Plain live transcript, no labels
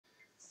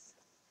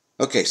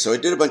Okay, so I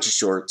did a bunch of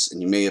shorts,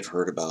 and you may have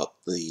heard about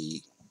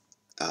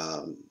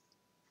um,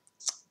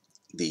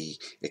 the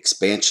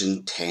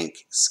expansion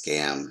tank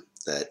scam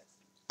that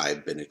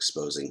I've been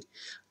exposing.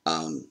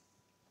 Um,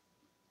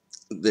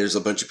 there's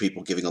a bunch of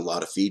people giving a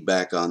lot of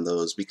feedback on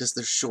those because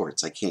they're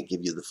shorts. I can't give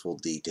you the full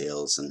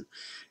details and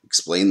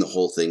explain the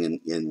whole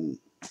thing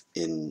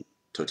in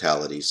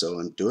totality. So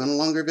I'm doing a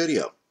longer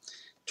video.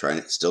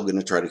 Still going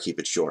to try to keep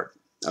it short.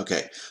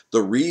 Okay,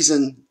 the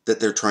reason that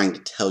they're trying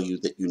to tell you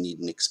that you need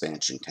an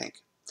expansion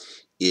tank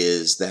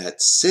is that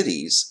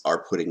cities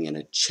are putting in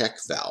a check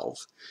valve,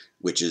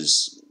 which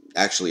is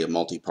actually a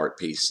multi-part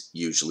piece.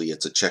 Usually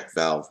it's a check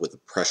valve with a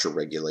pressure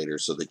regulator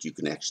so that you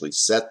can actually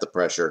set the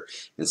pressure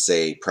and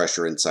say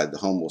pressure inside the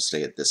home will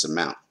stay at this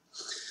amount.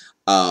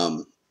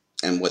 And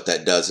what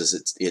that does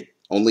is it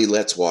only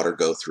lets water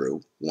go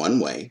through one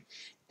way,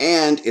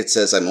 and it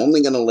says I'm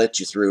only going to let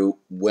you through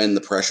when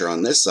the pressure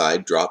on this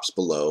side drops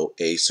below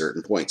a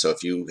certain point. So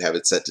if you have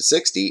it set to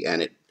 60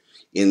 and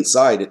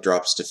inside it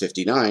drops to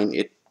 59,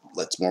 it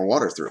lets more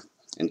water through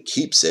and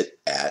keeps it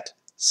at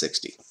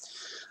 60.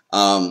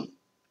 The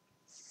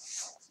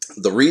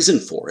reason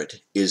for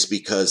it is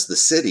because the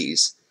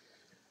cities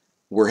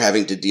were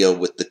having to deal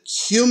with the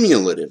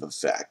cumulative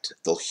effect,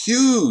 the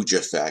huge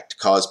effect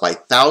caused by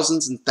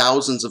thousands and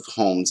thousands of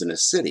homes in a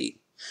city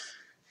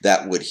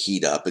that would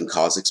heat up and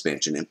cause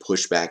expansion and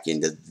push back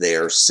into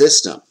their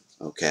system,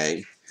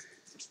 okay?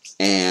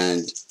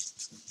 And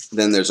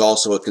then there's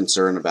also a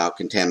concern about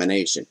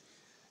contamination.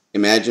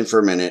 Imagine for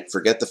a minute,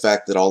 forget the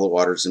fact that all the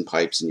water's in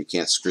pipes and you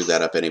can't screw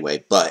that up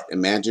anyway, but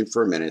imagine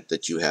for a minute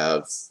that you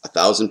have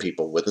 1,000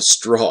 people with a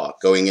straw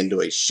going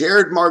into a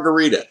shared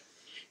margarita,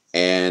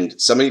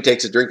 and somebody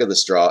takes a drink of the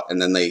straw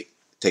and then they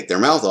take their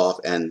mouth off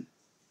and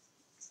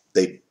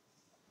they,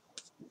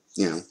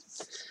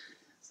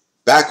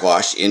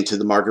 backwash into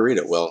the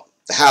margarita. Well,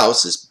 the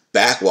house is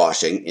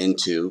backwashing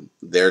into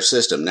their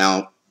system.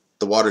 Now,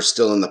 the water's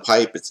still in the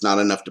pipe. It's not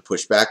enough to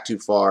push back too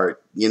far.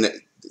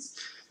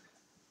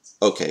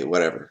 Okay,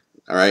 whatever.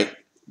 All right,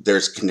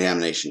 there's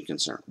contamination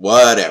concern.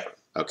 Whatever.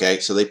 Okay,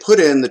 so they put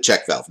in the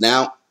check valve.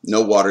 Now,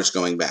 no water's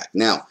going back.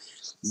 Now,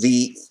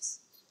 the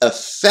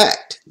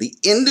effect, the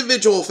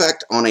individual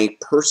effect on a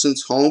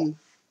person's home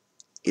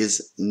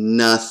is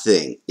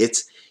nothing.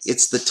 It's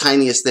the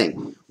tiniest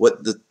thing.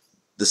 What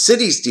the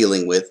city's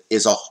dealing with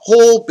is a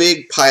whole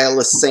big pile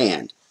of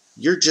sand.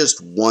 You're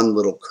just one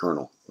little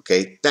kernel.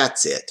 Okay,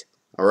 that's it.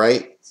 All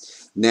right.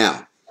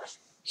 Now,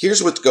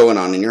 here's what's going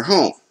on in your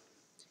home.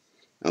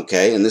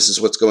 Okay, and this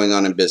is what's going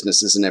on in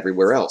businesses and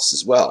everywhere else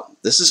as well.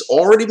 This has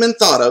already been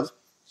thought of,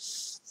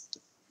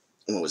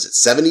 what was it,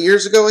 70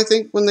 years ago, I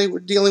think, when they were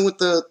dealing with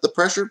the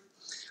pressure.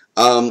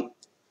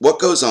 What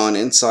goes on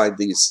inside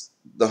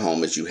the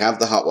home is you have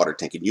the hot water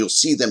tank, and you'll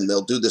see them,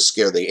 they'll do this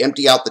scare. They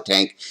empty out the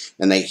tank,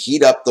 and they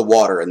heat up the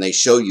water, and they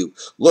show you,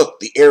 look,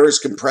 the air is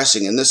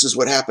compressing, and this is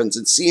what happens,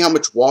 and see how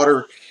much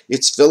water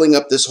it's filling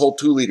up this whole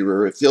 2-liter,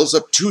 or it fills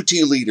up 2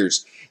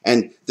 liters.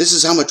 And this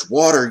is how much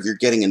water you're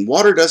getting, and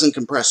water doesn't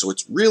compress, so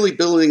it's really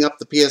building up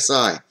the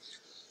PSI.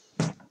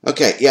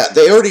 Okay, yeah,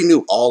 they already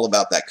knew all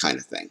about that kind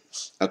of thing,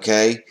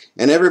 okay?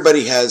 And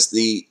everybody has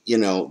the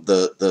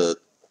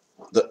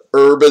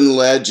urban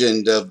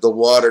legend of the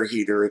water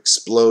heater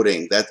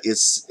exploding. That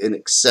is an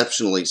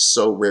exceptionally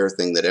so rare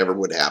thing that ever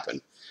would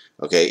happen,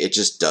 okay? It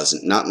just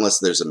doesn't, not unless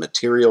there's a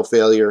material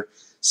failure.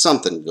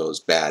 Something goes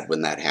bad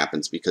when that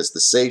happens because the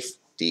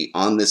safety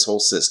on this whole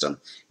system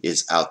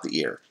is out the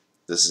ear.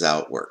 This is how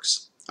it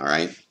works, all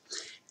right?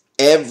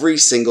 Every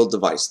single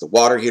device, the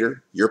water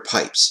heater, your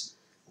pipes,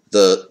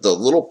 the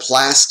little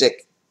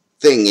plastic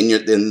thing in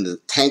the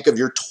tank of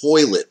your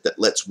toilet that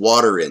lets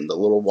water in, the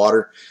little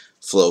water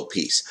flow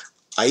piece.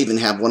 I even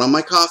have one on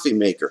my coffee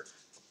maker.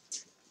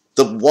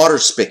 The water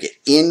spigot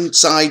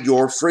inside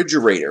your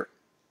refrigerator,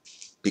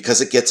 because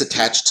it gets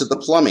attached to the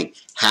plumbing,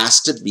 has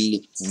to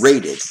be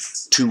rated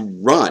to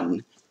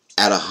run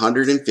at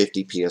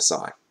 150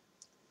 PSI,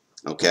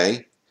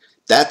 okay?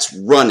 That's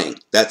running.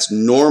 That's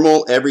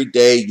normal every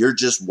day. You're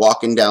just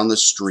walking down the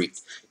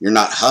street. You're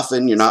not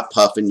huffing, you're not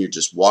puffing, you're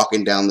just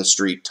walking down the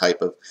street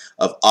type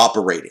of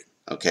operating,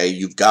 okay?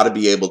 You've got to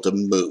be able to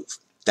move.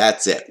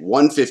 That's it,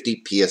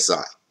 150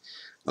 PSI,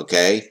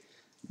 okay?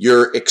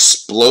 Your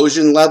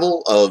explosion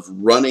level of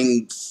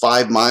running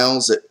 5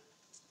 miles at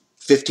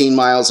 15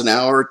 miles an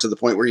hour to the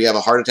point where you have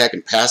a heart attack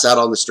and pass out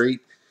on the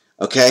street,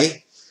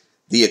 okay?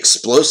 The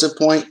explosive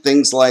point,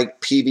 things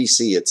like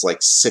PVC, it's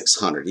like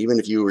 600. Even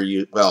if you were,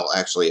 well,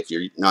 actually, if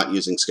you're not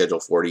using Schedule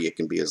 40, it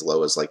can be as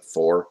low as like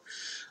 4.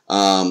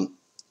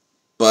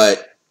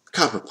 But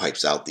copper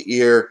pipes out the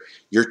ear.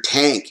 Your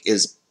tank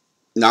is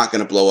not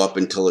going to blow up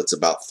until it's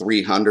about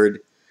 300.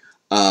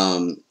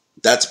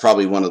 That's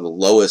probably one of the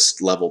lowest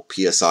level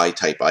PSI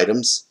type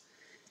items.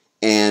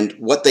 And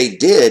what they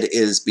did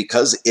is,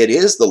 because it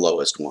is the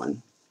lowest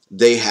one,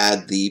 they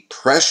had the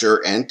pressure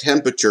and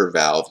temperature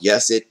valve.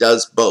 Yes, it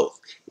does both.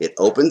 It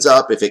opens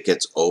up if it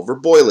gets over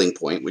boiling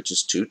point, which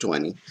is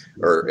 220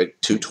 or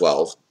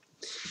 212,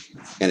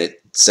 and it's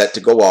set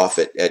to go off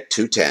at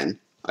 210,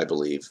 I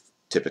believe,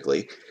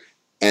 typically.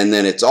 And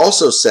then it's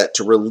also set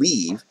to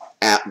relieve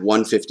at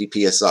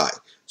 150 psi.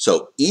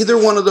 So either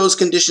one of those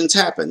conditions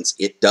happens,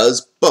 it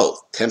does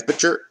both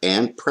temperature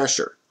and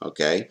pressure,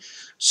 okay?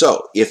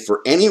 So if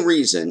for any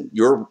reason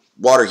your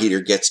water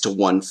heater gets to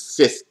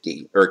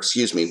 150, or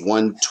excuse me,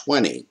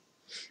 120,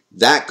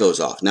 that goes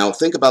off. Now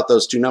think about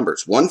those two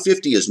numbers.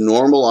 150 is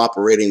normal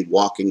operating,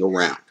 walking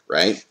around,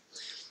 right?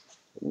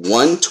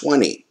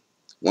 120,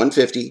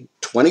 150,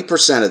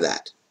 20% of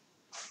that.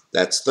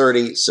 That's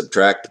 30,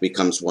 subtract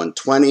becomes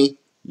 120.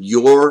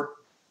 Your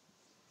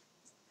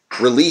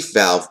relief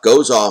valve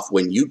goes off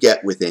when you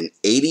get within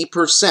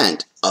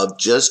 80% of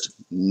just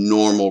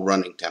normal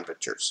running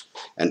temperatures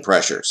and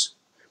pressures.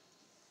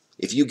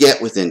 If you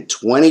get within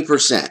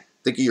 20%,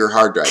 think of your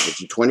hard drive.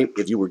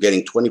 If you were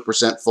getting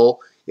 20%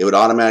 full, it would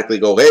automatically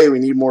go, hey, we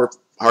need more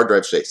hard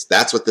drive space.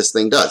 That's what this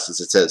thing does, is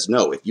it says,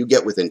 no, if you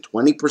get within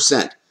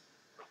 20%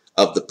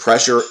 of the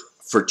pressure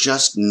for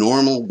just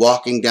normal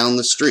walking down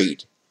the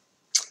street,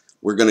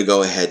 we're going to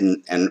go ahead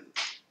and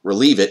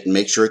relieve it and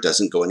make sure it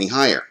doesn't go any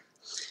higher.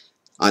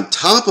 On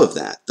top of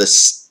that, the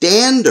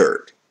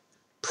standard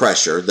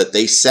pressure that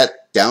they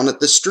set down at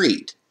the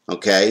street,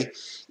 okay,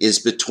 is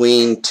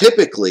between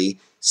typically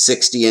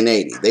 60 and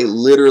 80. They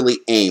literally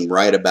aim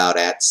right about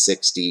at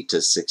 60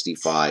 to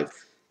 65,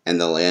 and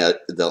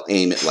they'll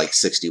aim at like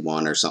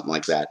 61 or something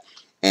like that.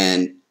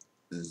 And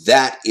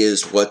that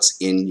is what's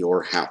in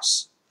your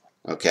house,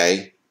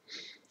 okay?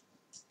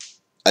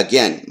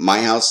 Again,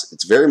 my house,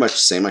 it's very much the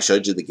same. I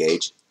showed you the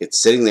gauge. It's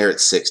sitting there at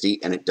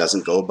 60, and it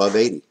doesn't go above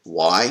 80.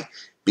 Why?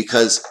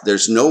 Because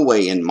there's no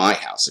way in my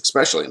house,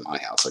 especially in my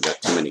house, I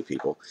got too many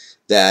people,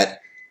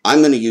 that I'm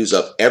going to use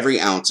up every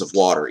ounce of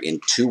water in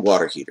 2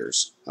 water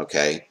heaters,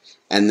 okay?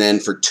 And then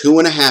for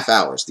 2.5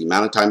 hours, the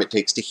amount of time it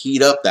takes to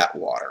heat up that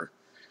water,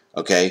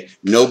 okay,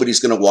 nobody's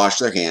going to wash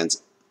their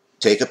hands,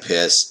 take a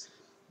piss,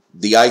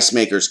 the ice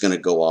maker's going to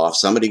go off,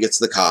 somebody gets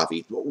the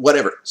coffee,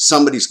 whatever,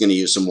 somebody's going to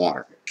use some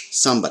water.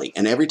 Somebody.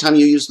 And every time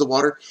you use the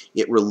water,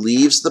 it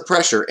relieves the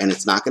pressure, and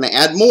it's not going to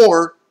add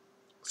more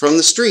from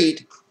the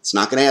street. It's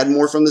not going to add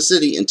more from the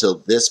city until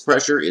this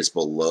pressure is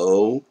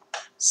below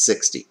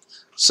 60.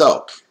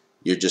 So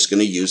you're just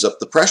going to use up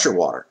the pressure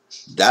water.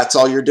 That's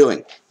all you're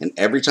doing. And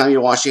every time you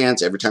wash your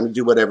hands, every time you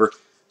do whatever,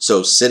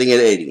 so sitting at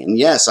 80. And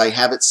yes, I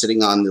have it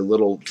sitting on the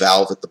little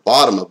valve at the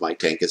bottom of my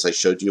tank, as I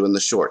showed you in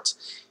the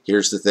shorts.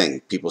 Here's the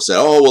thing. People say,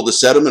 oh, well, the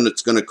sediment,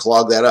 it's going to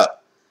clog that up.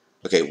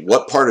 Okay,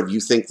 what part of you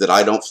think that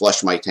I don't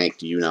flush my tank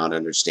do you not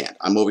understand?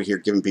 I'm over here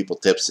giving people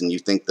tips, and you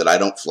think that I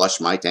don't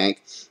flush my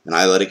tank and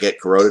I let it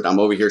get corroded? I'm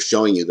over here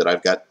showing you that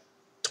I've got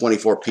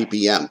 24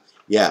 ppm.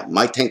 Yeah,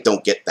 my tank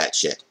don't get that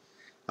shit.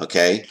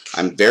 Okay,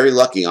 I'm very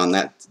lucky on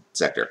that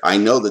sector. I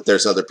know that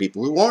there's other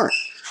people who aren't.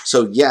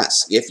 So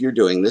yes, if you're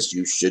doing this,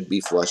 you should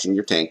be flushing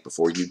your tank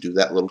before you do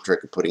that little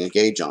trick of putting a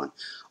gauge on.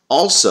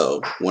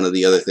 Also, one of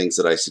the other things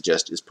that I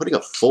suggest is putting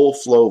a full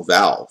flow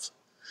valve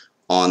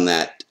on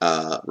that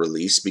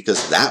release,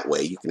 because that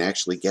way you can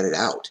actually get it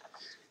out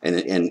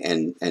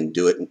and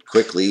do it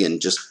quickly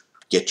and just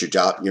get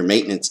your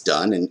maintenance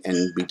done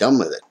and be done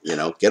with it. You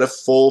know, get a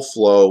full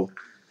flow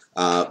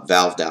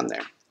valve down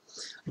there.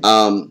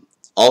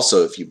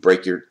 Also, if you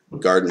break your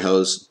garden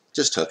hose,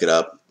 just hook it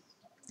up,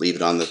 leave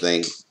it on the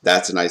thing.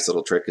 That's a nice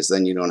little trick, because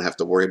then you don't have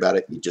to worry about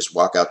it. You just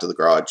walk out to the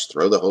garage,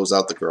 throw the hose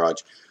out the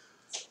garage,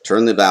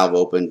 turn the valve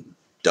open,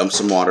 dump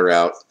some water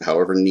out,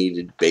 however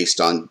needed,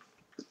 based on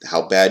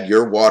how bad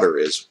your water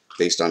is,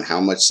 based on how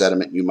much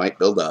sediment you might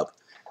build up.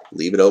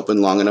 Leave it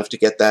open long enough to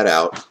get that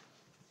out.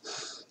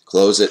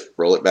 Close it,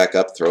 roll it back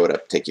up, throw it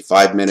up. Take you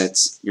 5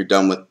 minutes. You're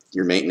done with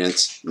your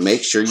maintenance.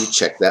 Make sure you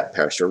check that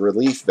pressure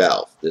relief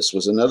valve. This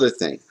was another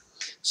thing.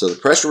 So the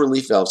pressure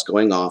relief valve's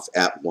going off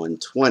at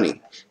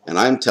 120. And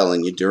I'm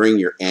telling you, during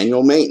your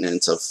annual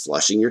maintenance of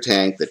flushing your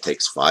tank that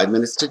takes 5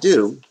 minutes to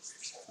do,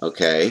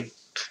 okay,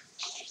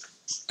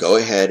 go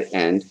ahead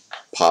and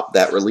pop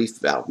that relief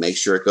valve. Make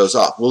sure it goes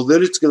off. Well,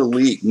 then it's going to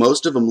leak.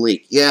 Most of them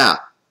leak. Yeah.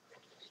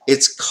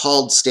 It's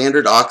called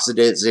standard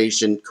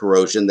oxidation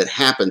corrosion that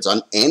happens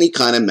on any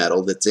kind of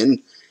metal that's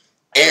in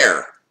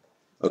air.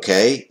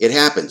 Okay? It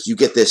happens. You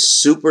get this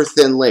super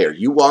thin layer.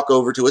 You walk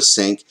over to a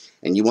sink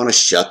and you want to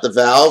shut the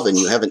valve, and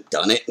you haven't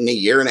done it in a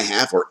year and a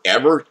half or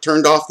ever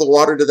turned off the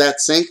water to that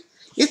sink.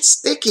 It's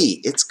sticky.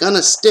 It's going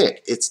to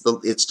stick.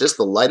 It's just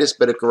the lightest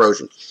bit of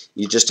corrosion.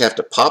 You just have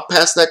to pop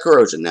past that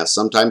corrosion. Now,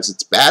 sometimes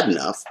it's bad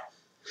enough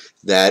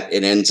that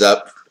it ends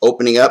up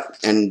opening up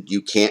and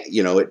you can't,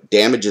 you know, it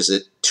damages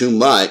it too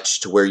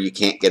much to where you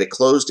can't get it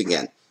closed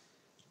again.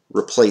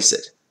 Replace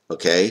it,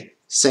 okay?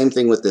 Same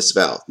thing with this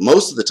valve.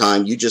 Most of the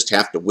time, you just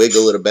have to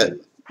wiggle it a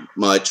bit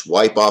much,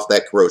 wipe off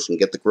that corrosion,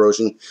 get the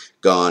corrosion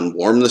gone,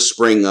 warm the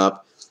spring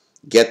up,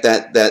 get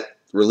that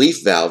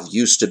relief valve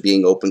used to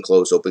being open,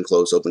 close, open,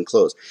 close, open,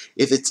 close.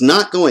 If it's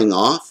not going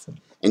off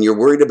and you're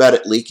worried about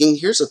it leaking,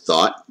 here's a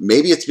thought.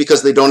 Maybe it's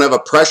because they don't have a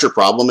pressure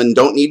problem and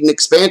don't need an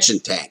expansion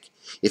tank.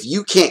 If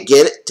you can't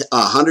get it to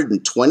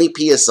 120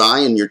 psi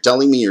and you're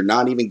telling me you're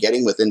not even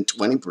getting within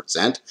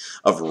 20%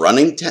 of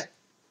running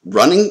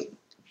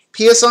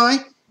psi,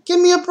 give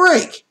me a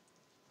break.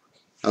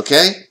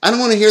 Okay? I don't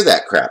want to hear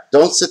that crap.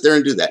 Don't sit there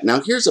and do that.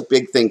 Now, here's a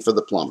big thing for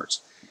the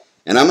plumbers.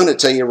 And I'm going to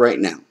tell you right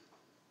now.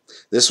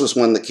 This was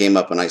one that came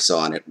up and I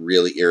saw, and it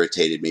really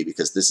irritated me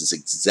because this is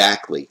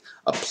exactly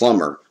a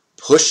plumber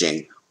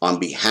pushing on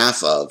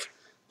behalf of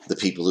the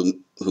people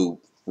who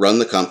run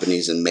the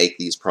companies and make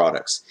these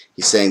products.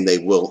 He's saying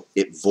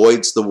it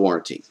voids the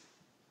warranty.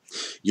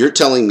 You're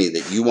telling me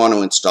that you want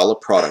to install a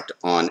product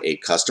on a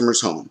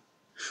customer's home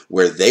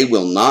where they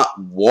will not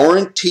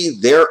warranty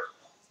their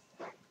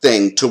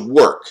thing to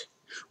work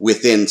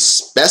within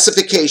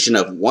specification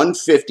of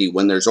 150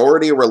 when there's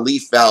already a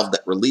relief valve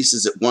that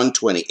releases at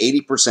 120,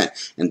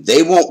 80%, and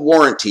they won't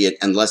warranty it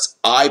unless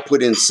I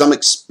put in some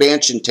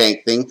expansion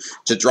tank thing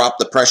to drop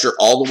the pressure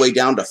all the way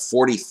down to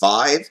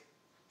 45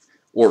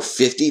 or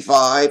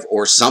 55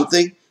 or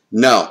something?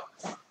 No.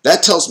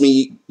 That tells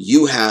me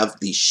you have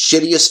the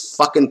shittiest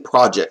fucking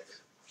product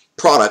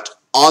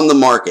on the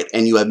market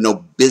and you have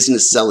no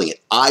business selling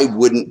it. I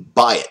wouldn't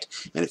buy it.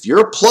 And if you're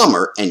a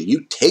plumber and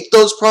you take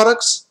those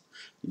products,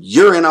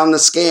 you're in on the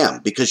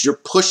scam because you're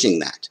pushing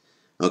that,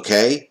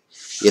 okay?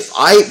 If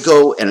I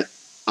go and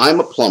I'm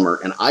a plumber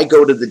and I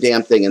go to the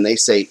damn thing and they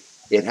say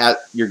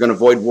you're going to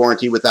void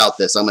warranty without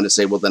this, I'm going to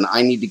say, well, then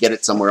I need to get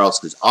it somewhere else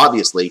because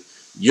obviously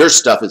your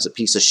stuff is a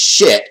piece of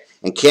shit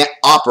and can't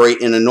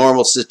operate in a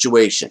normal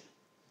situation.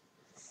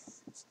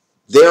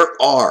 There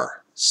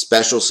are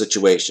special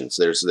situations.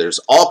 There's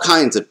all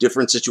kinds of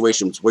different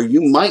situations where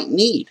you might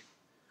need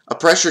a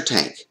pressure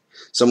tank.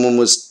 Someone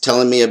was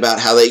telling me about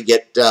how they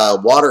get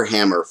water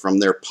hammer from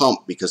their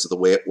pump because of the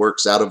way it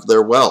works out of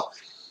their well.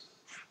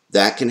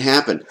 That can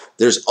happen.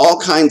 There's all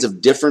kinds of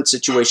different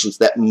situations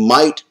that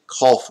might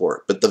call for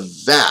it, but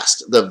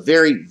the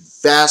very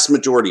vast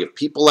majority of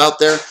people out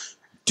there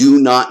do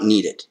not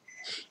need it.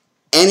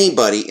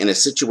 Anybody in a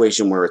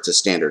situation where it's a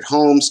standard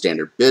home,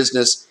 standard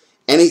business,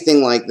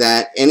 anything like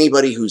that,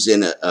 anybody who's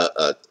in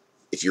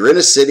if you're in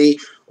a city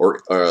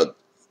or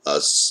a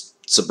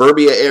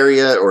suburbia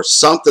area or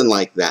something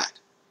like that,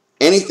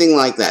 anything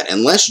like that,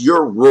 unless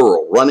you're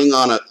rural, running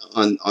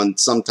on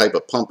some type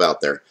of pump out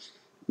there,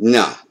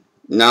 no.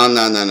 Not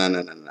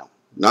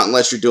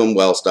unless you're doing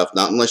well stuff,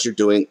 not unless you're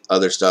doing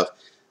other stuff.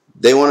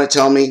 They want to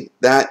tell me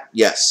that,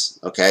 yes,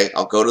 okay,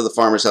 I'll go to the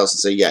farmer's house and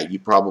say, yeah, you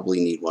probably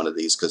need one of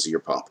these because of your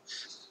pump.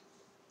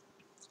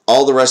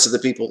 All the rest of the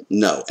people,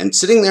 no. And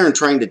sitting there and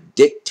trying to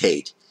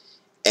dictate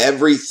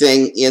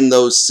everything in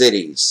those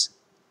cities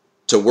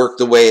to work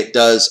the way it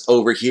does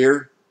over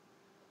here,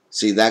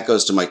 see, that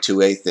goes to my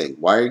 2A thing.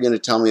 Why are you going to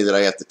tell me that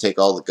I have to take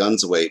all the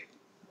guns away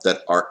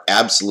that are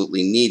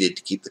absolutely needed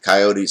to keep the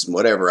coyotes and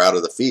whatever out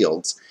of the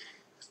fields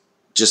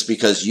just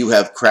because you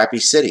have crappy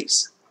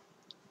cities?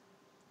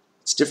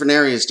 It's different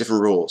areas,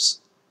 different rules,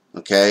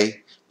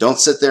 okay? Don't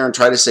sit there and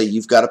try to say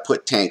you've got to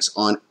put tanks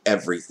on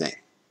everything,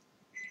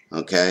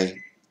 okay?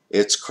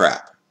 It's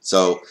crap.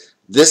 So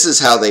this is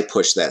how they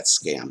push that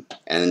scam,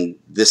 and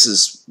this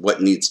is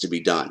what needs to be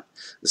done.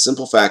 The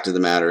simple fact of the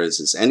matter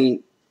is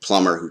any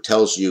plumber who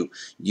tells you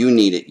you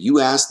need it, you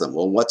ask them,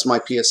 well, what's my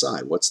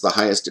PSI? What's the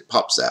highest it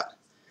pops at?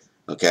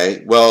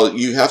 Okay, well,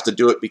 you have to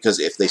do it because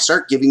if they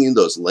start giving you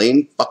those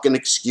lame fucking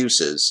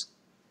excuses,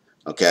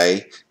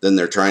 okay, then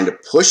they're trying to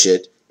push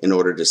it in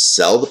order to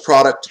sell the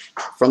product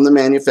from the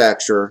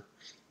manufacturer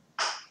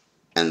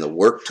and the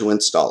work to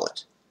install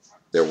it.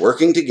 They're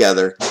working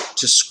together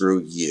to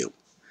screw you.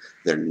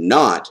 They're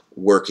not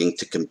working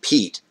to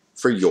compete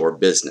for your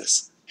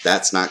business.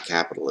 That's not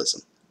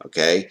capitalism,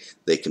 okay?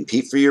 They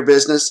compete for your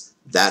business.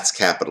 That's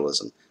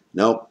capitalism.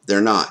 Nope,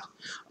 they're not.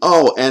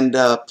 Oh, and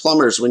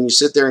plumbers, when you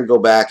sit there and go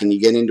back and you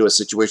get into a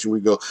situation where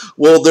you go,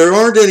 well, there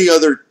aren't any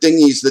other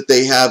thingies that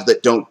they have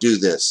that don't do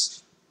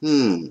this.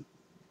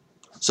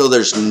 So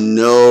there's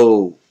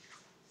no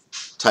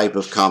type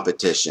of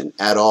competition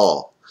at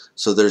all.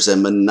 So there's a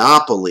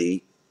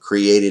monopoly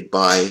created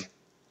by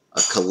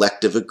a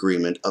collective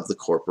agreement of the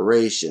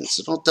corporation.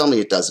 So don't tell me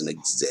it doesn't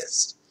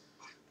exist.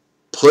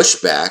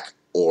 Push back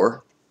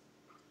or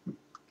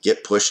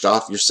get pushed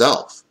off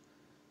yourself.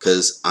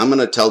 Because I'm going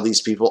to tell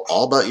these people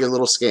all about your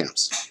little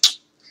scams.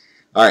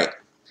 All right.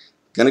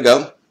 Going to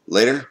go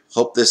later.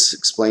 Hope this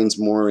explains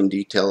more in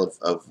detail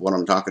of what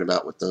I'm talking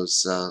about with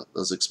those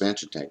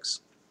expansion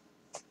tanks.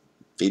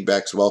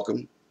 Feedback's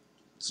welcome.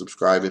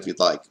 Subscribe if you'd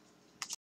like.